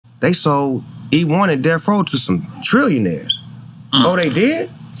They sold E1 and Death Row to some trillionaires. Oh, they did?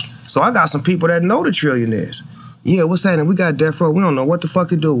 So I got some people that know the trillionaires. Yeah, what's that? And we got Death Row. We don't know what the fuck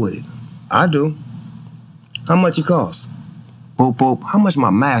to do with it. I do. How much it costs? Boop, boop. How much my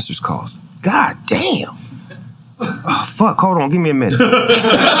masters cost? God damn. Oh, fuck, hold on, give me a minute. You got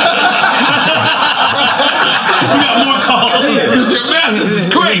more calls because your masters is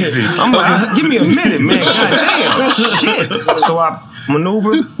crazy. I'm like, give me a minute, man. God damn, shit. So I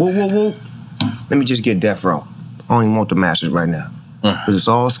maneuver, whoop. Let me just get Death Row. I don't even want the masters right now. Because it's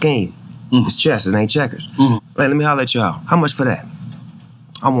all scheme. It's chess, it ain't checkers. Hey, let me holler at y'all. How much for that?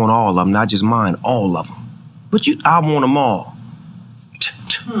 I want all of them, not just mine, all of them. But I want them all.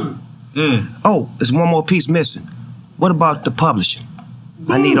 Oh, there's one more piece missing. What about the publishing?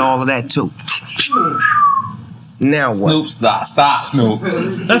 I need all of that too. Now what? Snoop, stop, Snoop.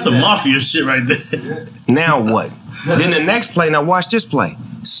 That's some mafia shit right there. Now what? Then the next play, now watch this play.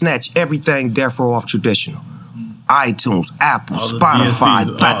 Snatch everything Death Row off traditional. iTunes, Apple, Spotify,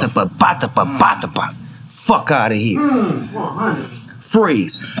 batapa. Fuck out of here.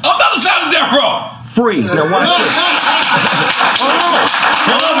 Freeze. I'm about to sound Death Row. Freeze. Now watch this.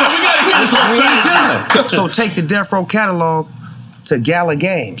 Hold on, we gotta hear this whole thing. So take the Death Row catalog to Dogg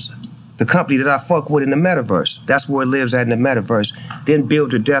Games, the company that I fuck with in the metaverse. That's where it lives at in the metaverse. Then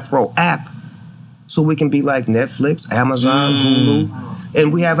build the Death Row app so we can be like Netflix, Amazon, Hulu.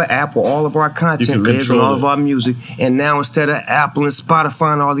 And we have an app where all of our content lives and all of our music. And now instead of Apple and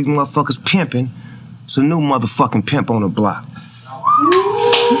Spotify and all these motherfuckers pimping, it's a new motherfucking pimp on the block.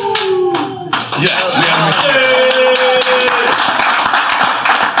 Yes, we